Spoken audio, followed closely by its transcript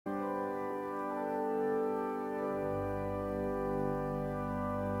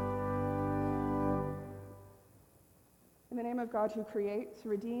name of God who creates,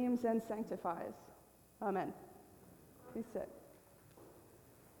 redeems, and sanctifies. Amen. Please sit.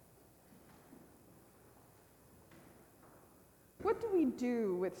 What do we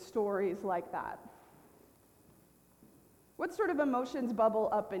do with stories like that? What sort of emotions bubble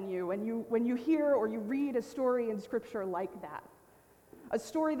up in you when you hear or you read a story in Scripture like that? A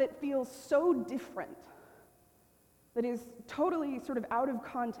story that feels so different, that is totally sort of out of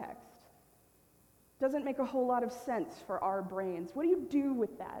context, doesn't make a whole lot of sense for our brains. What do you do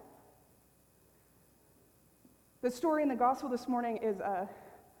with that? The story in the gospel this morning is a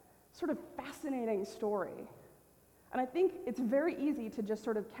sort of fascinating story. And I think it's very easy to just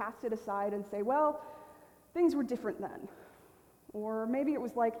sort of cast it aside and say, well, things were different then. Or maybe it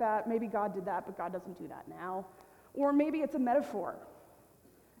was like that, maybe God did that, but God doesn't do that now. Or maybe it's a metaphor.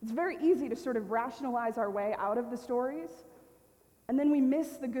 It's very easy to sort of rationalize our way out of the stories, and then we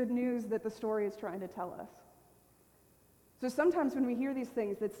miss the good news that the story is trying to tell us. So sometimes when we hear these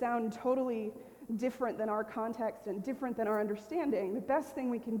things that sound totally different than our context and different than our understanding, the best thing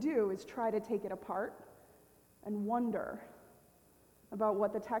we can do is try to take it apart and wonder about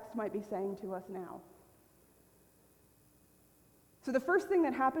what the text might be saying to us now. So the first thing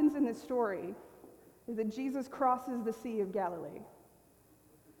that happens in this story is that Jesus crosses the Sea of Galilee.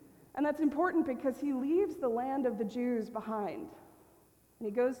 And that's important because he leaves the land of the Jews behind. And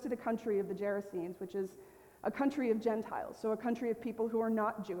he goes to the country of the Gerasenes, which is a country of Gentiles, so a country of people who are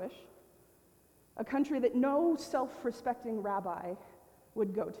not Jewish, a country that no self-respecting rabbi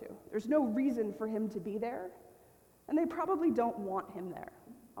would go to. There's no reason for him to be there, and they probably don't want him there,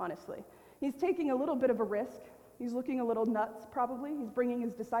 honestly. He's taking a little bit of a risk. He's looking a little nuts, probably. He's bringing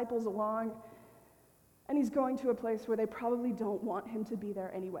his disciples along, and he's going to a place where they probably don't want him to be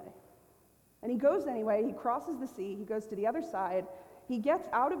there anyway. And he goes anyway. He crosses the sea. He goes to the other side. He gets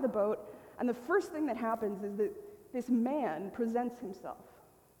out of the boat, and the first thing that happens is that this man presents himself.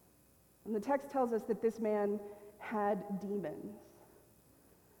 And the text tells us that this man had demons.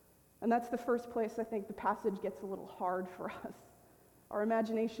 And that's the first place I think the passage gets a little hard for us. Our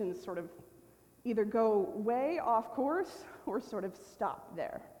imaginations sort of either go way off course or sort of stop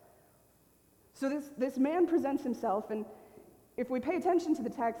there. So this man presents himself, and if we pay attention to the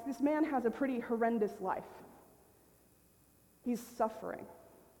text, this man has a pretty horrendous life. He's suffering.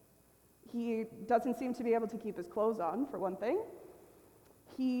 He doesn't seem to be able to keep his clothes on, for one thing.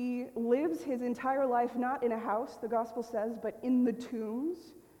 He lives his entire life not in a house, the gospel says, but in the tombs,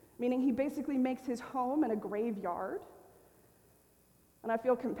 meaning he basically makes his home in a graveyard. And I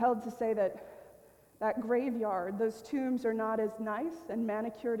feel compelled to say that graveyard, those tombs are not as nice and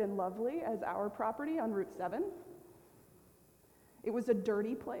manicured and lovely as our property on Route 7. It was a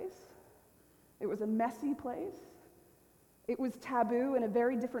dirty place. It was a messy place. It was taboo in a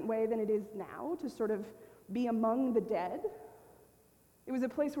very different way than it is now to sort of be among the dead. It was a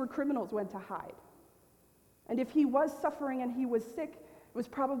place where criminals went to hide. And if he was suffering and he was sick, it was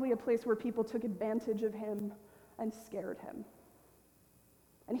probably a place where people took advantage of him and scared him.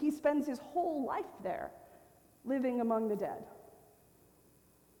 And he spends his whole life there, living among the dead.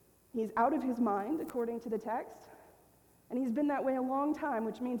 He's out of his mind, according to the text, and he's been that way a long time,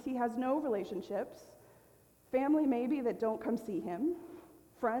 which means he has no relationships, family maybe that don't come see him,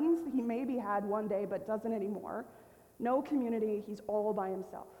 friends he maybe had one day but doesn't anymore, no community, he's all by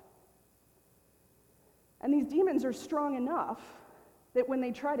himself. And these demons are strong enough that when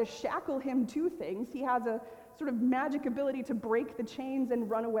they try to shackle him to things, he has a sort of magic ability to break the chains and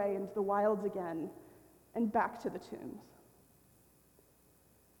run away into the wilds again and back to the tombs.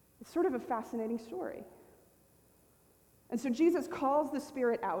 It's sort of a fascinating story. And so Jesus calls the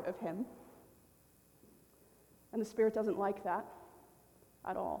spirit out of him, and the spirit doesn't like that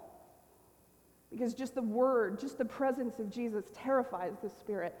at all. Because just the word, just the presence of Jesus terrifies the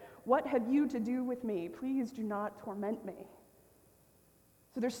spirit. What have you to do with me? Please do not torment me.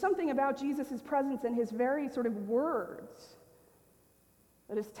 So there's something about Jesus' presence and his very sort of words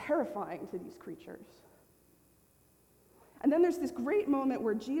that is terrifying to these creatures. And then there's this great moment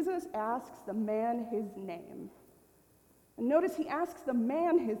where Jesus asks the man his name. And notice he asks the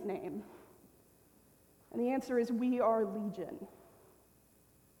man his name. And the answer is, "We are legion."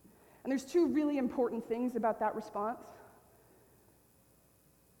 And there's two really important things about that response.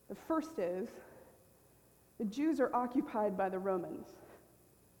 The first is, the Jews are occupied by the Romans.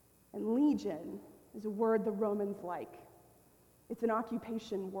 And legion is a word the Romans like. It's an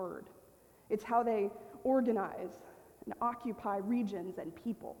occupation word. It's how they organize and occupy regions and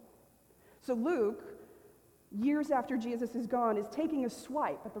people. So Luke, years after Jesus is gone, is taking a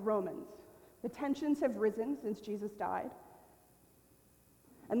swipe at the Romans. The tensions have risen since Jesus died.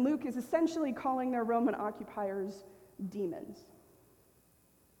 And Luke is essentially calling their Roman occupiers demons.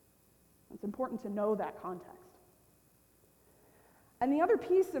 It's important to know that context. And the other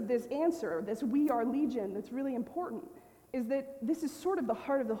piece of this answer, this "we are legion," that's really important, is that this is sort of the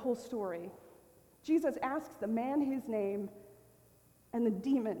heart of the whole story. Jesus asks the man his name, and the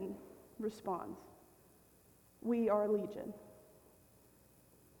demon responds, "We are legion."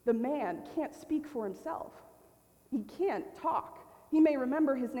 The man can't speak for himself. He can't talk. He may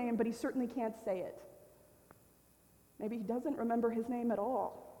remember his name, but he certainly can't say it. Maybe he doesn't remember his name at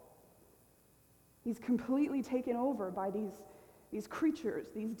all. He's completely taken over by these creatures,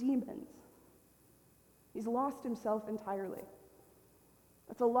 these demons. He's lost himself entirely.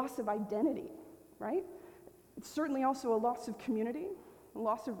 That's a loss of identity, right? It's certainly also a loss of community, a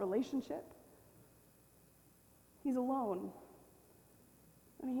loss of relationship. He's alone.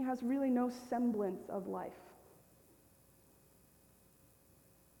 And he has really no semblance of life.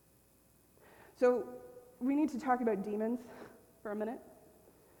 So we need to talk about demons for a minute.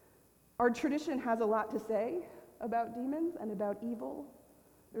 Our tradition has a lot to say about demons and about evil.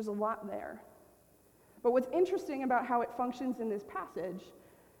 There's a lot there. But what's interesting about how it functions in this passage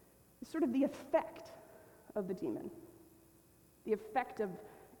is sort of the effect of the demon, the effect of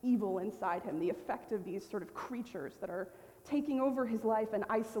evil inside him, the effect of these sort of creatures that are taking over his life and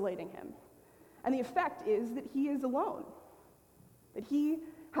isolating him. And the effect is that he is alone, that he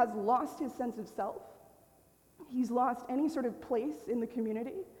has lost his sense of self. He's lost any sort of place in the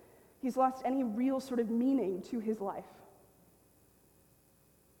community. He's lost any real sort of meaning to his life.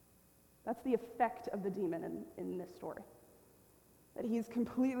 That's the effect of the demon in this story. That he's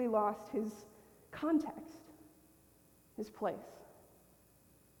completely lost his context, his place.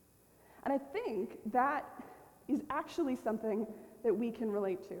 And I think that is actually something that we can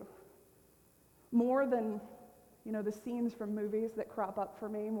relate to. More than, the scenes from movies that crop up for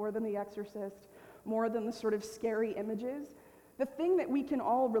me, more than The Exorcist, more than the sort of scary images. The thing that we can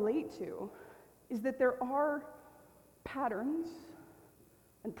all relate to is that there are patterns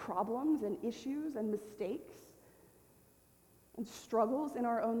and problems and issues and mistakes and struggles in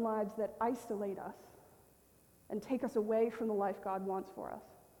our own lives that isolate us and take us away from the life God wants for us.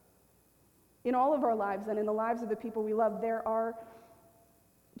 In all of our lives and in the lives of the people we love, there are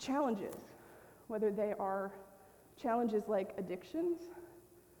challenges, whether they are challenges like addictions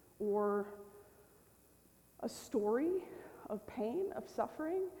or a story of pain, of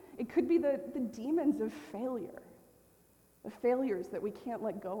suffering. It could be the demons of failure, the failures that we can't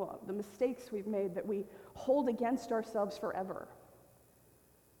let go of, the mistakes we've made that we hold against ourselves forever.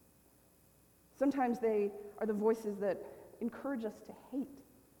 Sometimes they are the voices that encourage us to hate,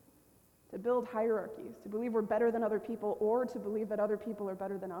 to build hierarchies, to believe we're better than other people, or to believe that other people are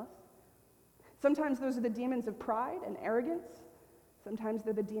better than us. Sometimes those are the demons of pride and arrogance. Sometimes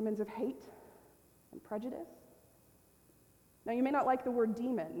they're the demons of hate and prejudice. Now, you may not like the word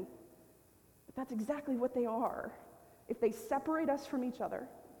demon, but that's exactly what they are if they separate us from each other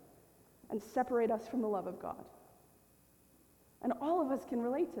and separate us from the love of God. And all of us can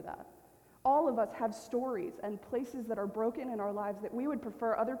relate to that. All of us have stories and places that are broken in our lives that we would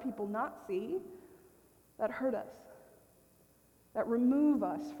prefer other people not see, that hurt us, that remove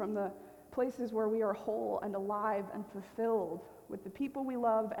us from the places where we are whole and alive and fulfilled with the people we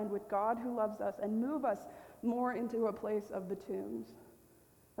love and with God who loves us, and move us more into a place of the tombs,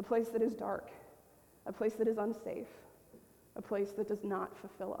 a place that is dark, a place that is unsafe, a place that does not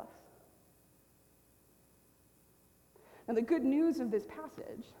fulfill us. And the good news of this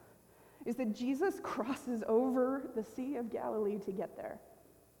passage is that Jesus crosses over the Sea of Galilee to get there.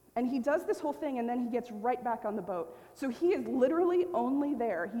 And he does this whole thing, and then he gets right back on the boat. So he is literally only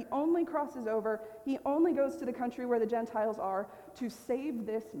there. He only crosses over. He only goes to the country where the Gentiles are to save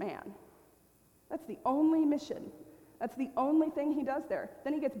this man. That's the only mission. That's the only thing he does there.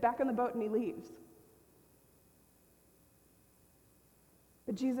 Then he gets back on the boat and he leaves.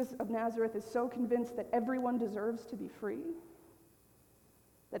 But Jesus of Nazareth is so convinced that everyone deserves to be free,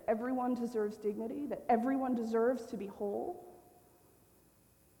 that everyone deserves dignity, that everyone deserves to be whole,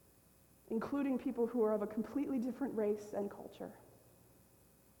 including people who are of a completely different race and culture,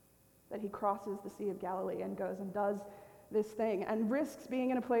 that he crosses the Sea of Galilee and goes and does this thing and risks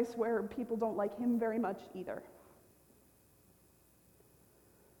being in a place where people don't like him very much either.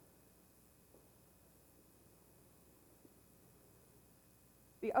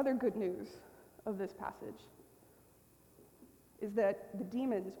 The other good news of this passage is that the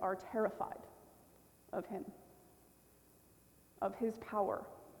demons are terrified of him, of his power,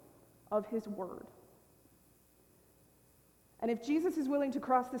 of his word. And if Jesus is willing to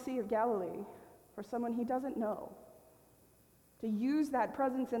cross the Sea of Galilee for someone he doesn't know, to use that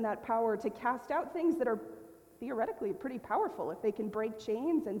presence and that power to cast out things that are theoretically pretty powerful. If they can break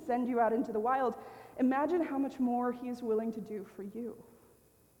chains and send you out into the wild, imagine how much more he is willing to do for you,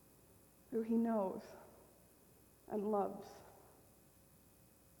 who he knows and loves.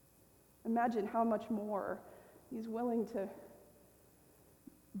 Imagine how much more he's willing to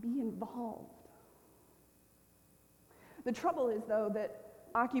be involved. The trouble is, though, that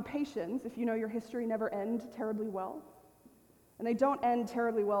occupations, if you know your history, never end terribly well. And they don't end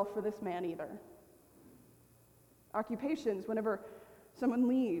terribly well for this man either. Occupations, whenever someone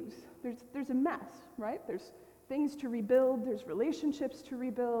leaves, there's a mess, right? There's things to rebuild, there's relationships to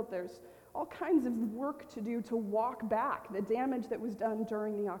rebuild, there's all kinds of work to do to walk back the damage that was done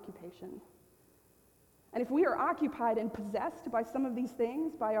during the occupation. And if we are occupied and possessed by some of these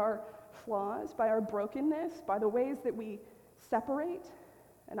things, by our flaws, by our brokenness, by the ways that we separate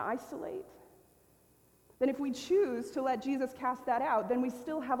and isolate, then if we choose to let Jesus cast that out, then we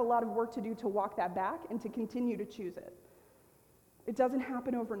still have a lot of work to do to walk that back and to continue to choose it. It doesn't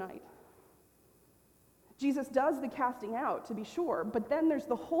happen overnight. Jesus does the casting out, to be sure, but then there's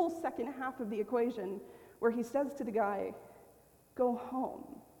the whole second half of the equation where he says to the guy, go home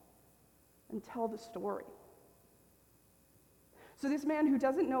and tell the story. So this man who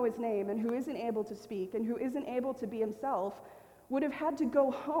doesn't know his name and who isn't able to speak and who isn't able to be himself would have had to go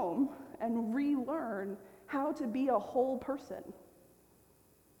home and relearn how to be a whole person,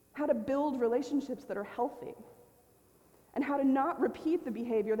 how to build relationships that are healthy, and how to not repeat the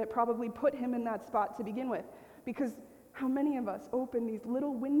behavior that probably put him in that spot to begin with. Because how many of us open these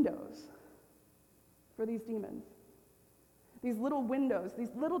little windows for these demons? These little windows,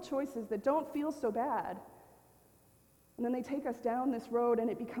 these little choices that don't feel so bad, and then they take us down this road and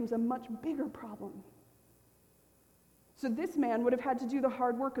it becomes a much bigger problem. So this man would have had to do the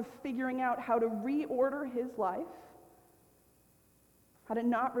hard work of figuring out how to reorder his life, how to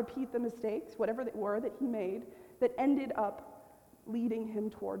not repeat the mistakes, whatever they were that he made, that ended up leading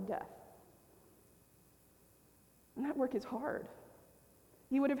him toward death. And that work is hard.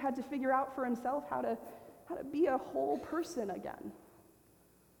 He would have had to figure out for himself how to be a whole person again,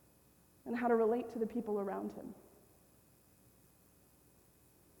 and how to relate to the people around him.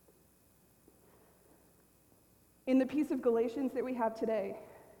 In the piece of Galatians that we have today,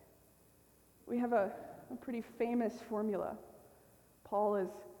 we have a pretty famous formula. Paul is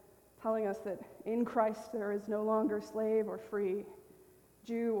telling us that in Christ there is no longer slave or free,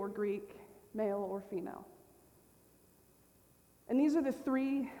 Jew or Greek, male or female. And these are the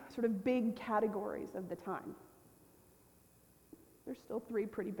three sort of big categories of the time. There's still three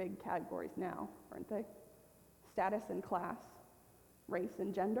pretty big categories now, aren't they? Status and class, race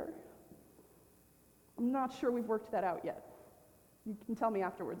and gender. I'm not sure we've worked that out yet. You can tell me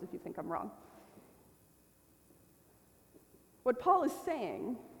afterwards if you think I'm wrong. What Paul is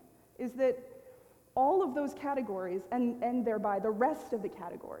saying is that all of those categories, and thereby the rest of the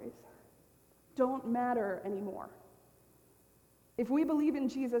categories, don't matter anymore. If we believe in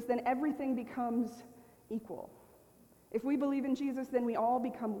Jesus, then everything becomes equal. If we believe in Jesus, then we all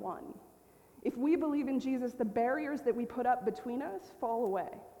become one. If we believe in Jesus, the barriers that we put up between us fall away,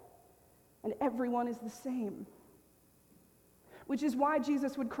 and everyone is the same. Which is why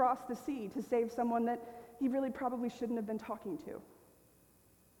Jesus would cross the sea to save someone that he really probably shouldn't have been talking to.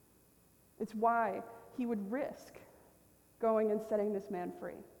 It's why he would risk going and setting this man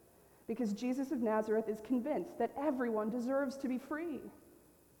free. Because Jesus of Nazareth is convinced that everyone deserves to be free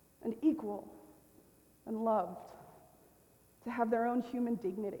and equal and loved, to have their own human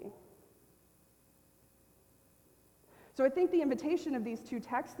dignity. So I think the invitation of these two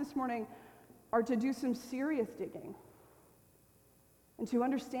texts this morning are to do some serious digging and to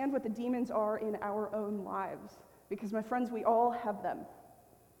understand what the demons are in our own lives. Because, my friends, we all have them.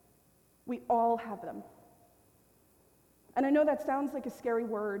 We all have them. And I know that sounds like a scary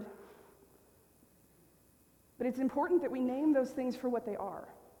word, but it's important that we name those things for what they are.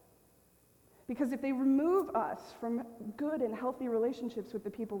 Because if they remove us from good and healthy relationships with the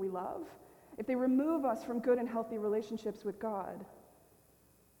people we love, if they remove us from good and healthy relationships with God,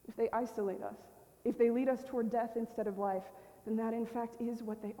 if they isolate us, if they lead us toward death instead of life, then that in fact is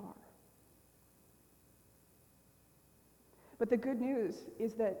what they are. But the good news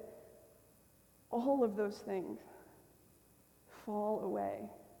is that all of those things fall away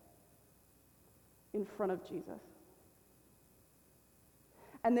in front of Jesus.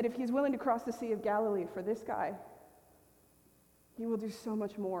 And that if he's willing to cross the Sea of Galilee for this guy, he will do so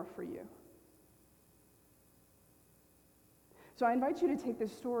much more for you. So I invite you to take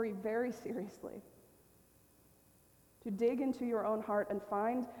this story very seriously, to dig into your own heart and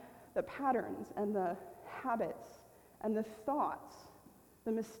find the patterns and the habits and the thoughts,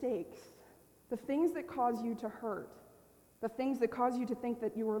 the mistakes, The things that cause you to hurt, the things that cause you to think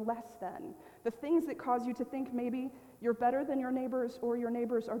that you are less than, the things that cause you to think maybe you're better than your neighbors or your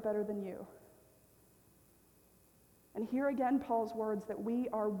neighbors are better than you. And here again, Paul's words that we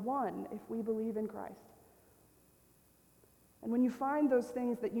are one if we believe in Christ. And when you find those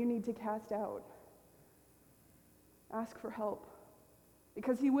things that you need to cast out, ask for help,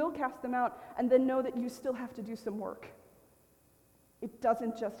 because he will cast them out, and then know that you still have to do some work. It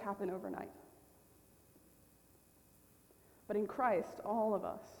doesn't just happen overnight. But in Christ, all of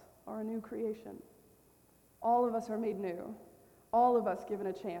us are a new creation. All of us are made new. All of us given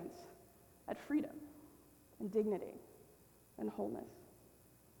a chance at freedom and dignity and wholeness.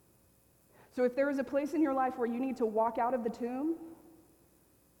 So if there is a place in your life where you need to walk out of the tomb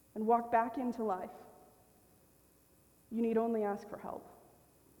and walk back into life, you need only ask for help.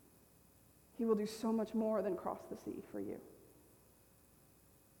 He will do so much more than cross the sea for you.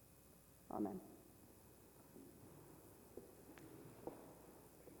 Amen.